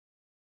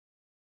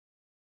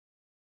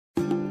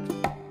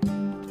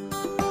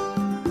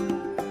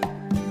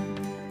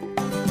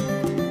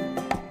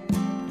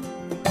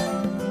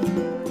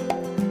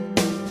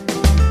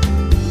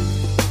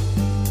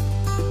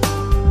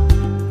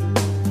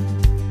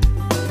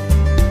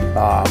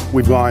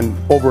We've gone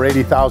over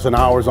 80,000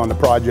 hours on the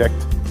project,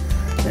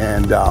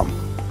 and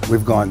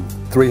we've gone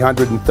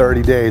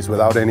 330 days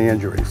without any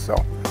injuries. So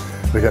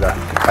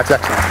that's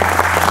excellent.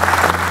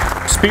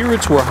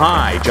 Spirits were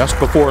high just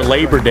before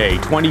Labor Day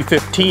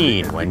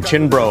 2015 when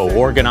Cianbro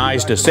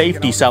organized a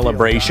safety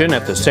celebration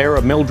at the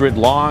Sarah Mildred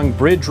Long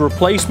Bridge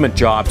replacement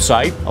job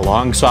site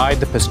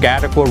alongside the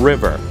Piscataqua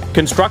River.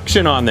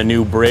 Construction on the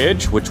new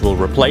bridge, which will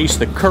replace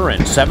the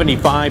current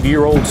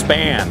 75-year-old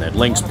span that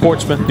links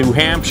Portsmouth, New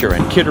Hampshire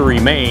and Kittery,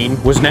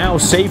 Maine, was now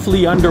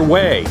safely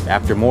underway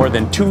after more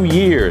than 2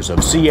 years of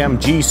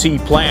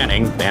CMGC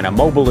planning and a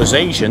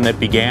mobilization that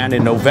began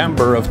in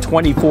November of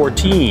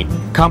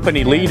 2014.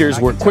 Company leaders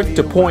were quick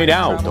to point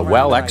out the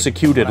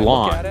well-executed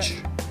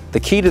launch.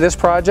 The key to this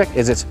project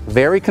is it's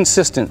very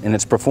consistent in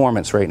its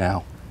performance right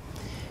now,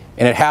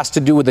 and it has to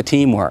do with the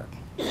teamwork.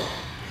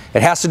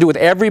 It has to do with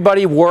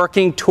everybody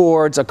working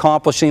towards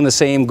accomplishing the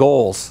same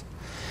goals.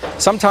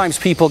 Sometimes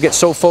people get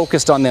so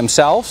focused on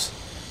themselves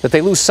that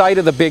they lose sight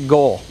of the big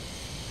goal.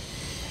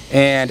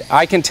 And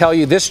I can tell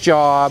you this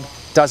job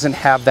doesn't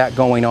have that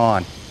going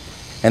on.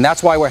 And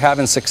that's why we're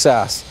having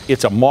success.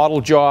 It's a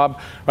model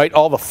job, right?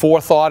 All the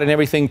forethought and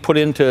everything put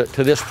into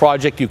this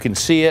project, you can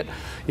see it.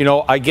 You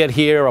know, I get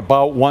here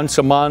about once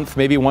a month,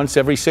 maybe once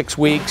every 6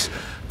 weeks.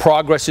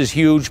 Progress is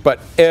huge, but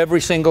every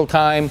single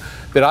time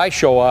that I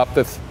show up,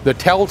 the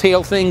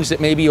telltale things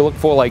that maybe you look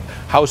for, like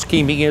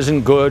housekeeping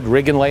isn't good,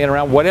 rigging laying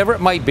around, whatever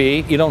it might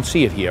be, you don't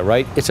see it here,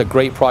 right? It's a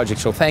great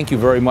project, so thank you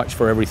very much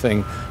for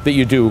everything that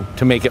you do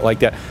to make it like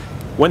that.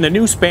 When the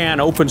new span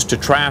opens to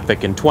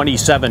traffic in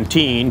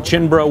 2017,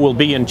 Cianbro will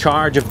be in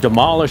charge of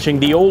demolishing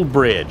the old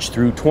bridge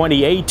through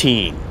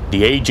 2018.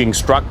 The aging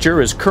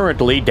structure is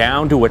currently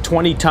down to a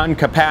 20-ton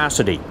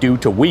capacity due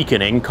to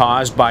weakening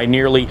caused by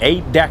nearly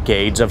 8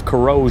 decades of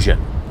corrosion.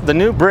 The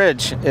new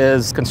bridge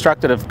is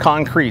constructed of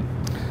concrete.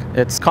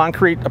 It's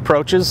concrete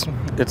approaches.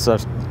 It's a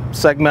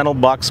segmental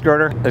box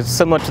girder. It's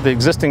similar to the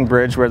existing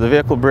bridge where the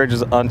vehicle bridge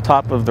is on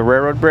top of the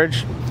railroad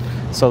bridge.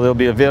 So there'll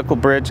be a vehicle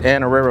bridge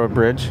and a railroad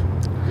bridge.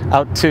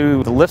 Out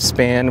to the lift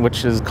span,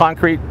 which is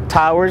concrete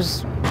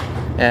towers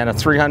and a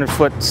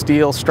 300-foot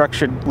steel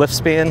structured lift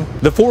span.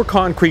 The 4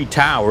 concrete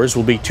towers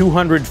will be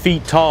 200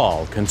 feet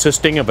tall,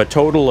 consisting of a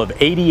total of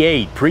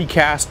 88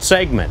 precast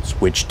segments,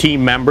 which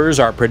team members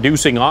are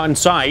producing on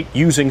site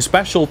using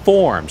special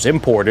forms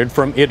imported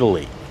from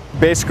Italy.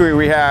 Basically,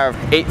 we have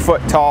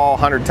 8-foot tall,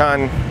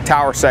 100-ton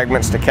tower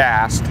segments to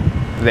cast.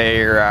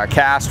 They're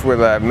cast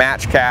with a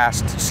match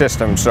cast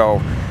system,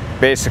 so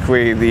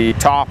basically the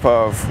top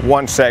of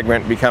one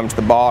segment becomes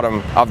the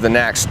bottom of the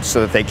next so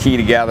that they key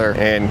together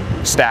and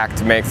stack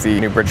to make the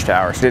new bridge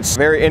towers. It's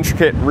very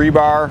intricate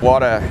rebar, a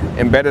lot of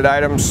embedded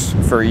items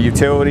for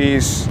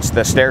utilities, it's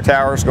the stair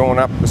towers going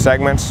up the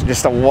segments,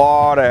 just a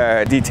lot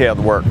of detailed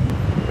work.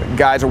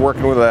 Guys are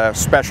working with a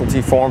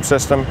specialty form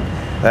system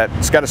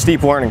that's got a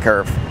steep learning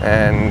curve,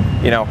 and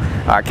you know,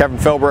 Kaven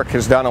Philbrook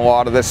has done a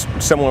lot of this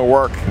similar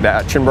work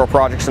at Cianbro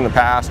projects in the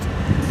past.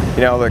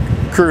 You know, the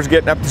crew's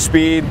getting up to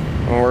speed,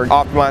 and we're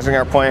optimizing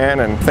our plan,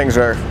 and things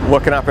are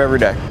looking up every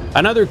day.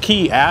 Another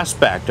key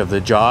aspect of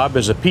the job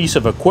is a piece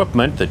of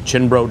equipment that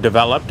Cianbro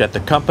developed at the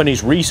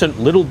company's recent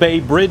Little Bay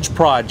Bridge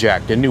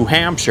project in New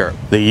Hampshire.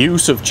 The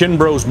use of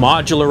Cianbro's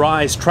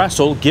modularized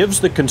trestle gives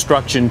the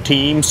construction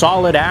team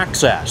solid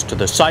access to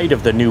the site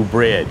of the new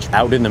bridge,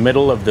 out in the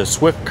middle of the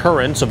swift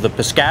currents of the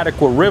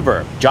Piscataqua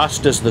River,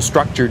 just as the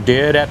structure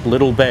did at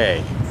Little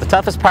Bay. The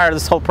toughest part of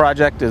this whole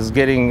project is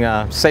getting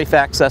safe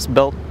access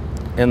built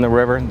in the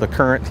river. The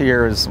current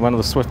here is one of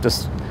the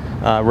swiftest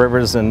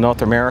rivers in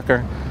North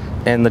America,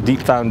 and the deep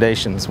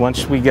foundations.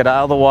 Once we get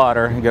out of the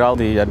water, get all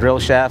the drill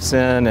shafts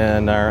in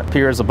and our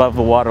piers above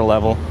the water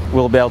level,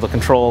 we'll be able to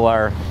control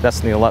our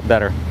destiny a lot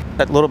better.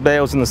 That Little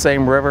Bay was in the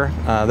same river.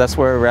 That's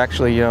where we're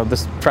actually,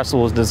 this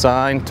trestle was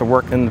designed to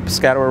work in the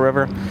Piscataqua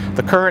River.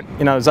 The current,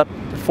 is up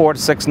 4 to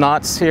 6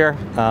 knots here.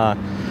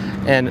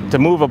 And to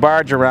move a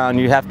barge around,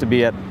 you have to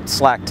be at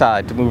slack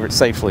tide to move it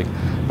safely.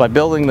 By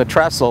building the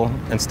trestle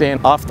and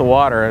staying off the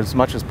water as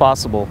much as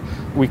possible,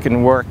 we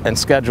can work and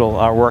schedule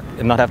our work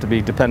and not have to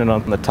be dependent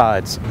on the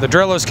tides. The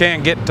drillers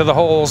can't get to the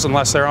holes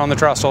unless they're on the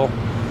trestle,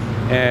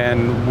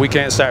 and we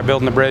can't start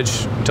building the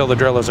bridge until the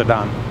drillers are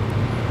done.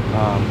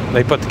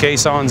 They put the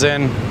caissons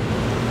in,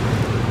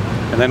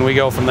 and then we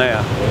go from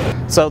there.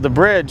 So the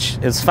bridge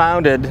is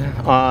founded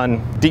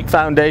on deep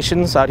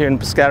foundations out here in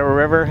Piscataqua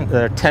River.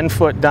 They're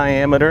 10-foot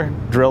diameter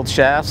drilled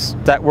shafts.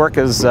 That work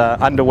is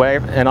underway,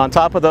 and on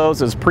top of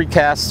those is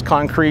precast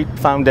concrete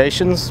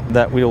foundations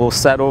that we will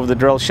set over the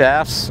drill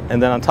shafts,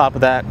 and then on top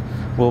of that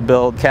we'll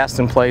build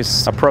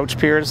cast-in-place approach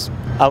piers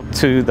out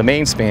to the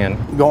main span.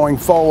 Going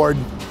forward,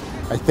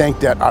 I think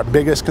that our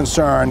biggest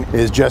concern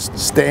is just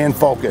staying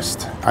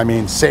focused. I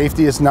mean,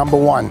 safety is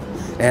 #1.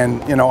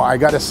 And I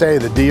got to say,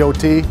 the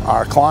DOT,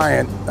 our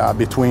client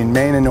between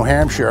Maine and New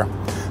Hampshire,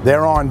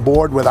 they're on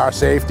board with our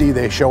safety.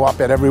 They show up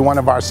at every one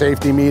of our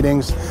safety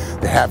meetings.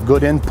 They have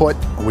good input.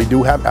 We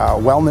do have a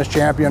wellness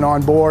champion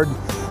on board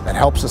that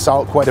helps us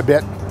out quite a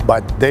bit.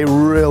 but they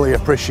really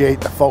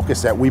appreciate the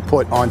focus that we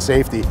put on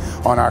safety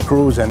on our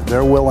crews, and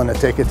they're willing to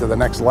take it to the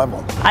next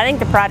level. I think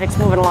the project's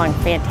moving along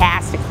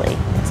fantastically.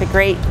 It's a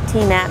great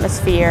team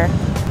atmosphere,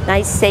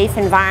 nice safe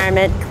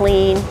environment,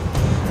 clean.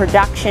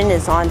 Production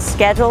is on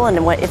schedule, and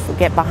if we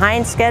get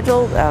behind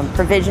schedule,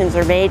 provisions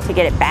are made to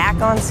get it back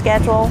on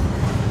schedule.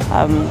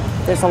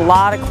 There's a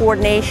lot of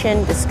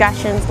coordination,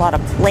 discussions, a lot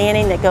of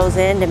planning that goes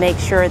in to make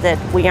sure that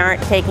we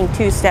aren't taking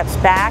 2 steps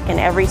back, and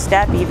every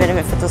step, even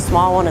if it's a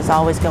small one, is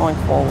always going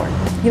forward.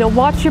 You know,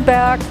 watch your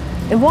back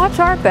and watch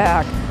our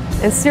back.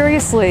 And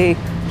seriously,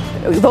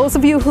 those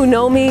of you who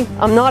know me,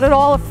 I'm not at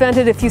all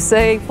offended if you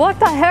say, "What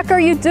the heck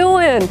are you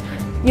doing?"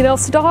 You know,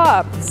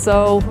 stop.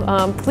 So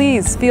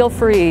please feel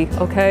free,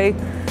 okay?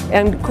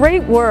 And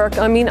great work.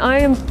 I mean,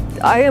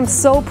 I am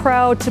so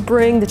proud to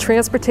bring the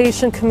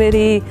Transportation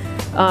Committee.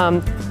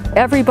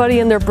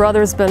 Everybody and their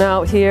brother's been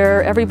out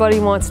here. Everybody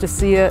wants to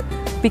see it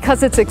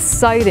because it's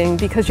exciting,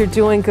 because you're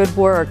doing good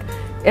work.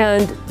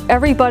 And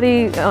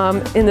everybody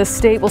in the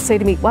state will say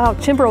to me, "Wow,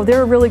 Cianbro,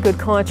 they're a really good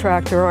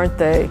contractor, aren't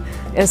they?"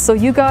 And so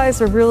you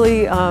guys are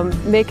really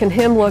making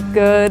him look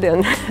good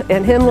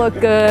and him look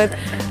good.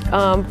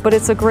 But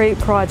it's a great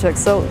project,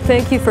 so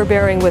thank you for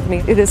bearing with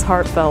me. It is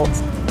heartfelt.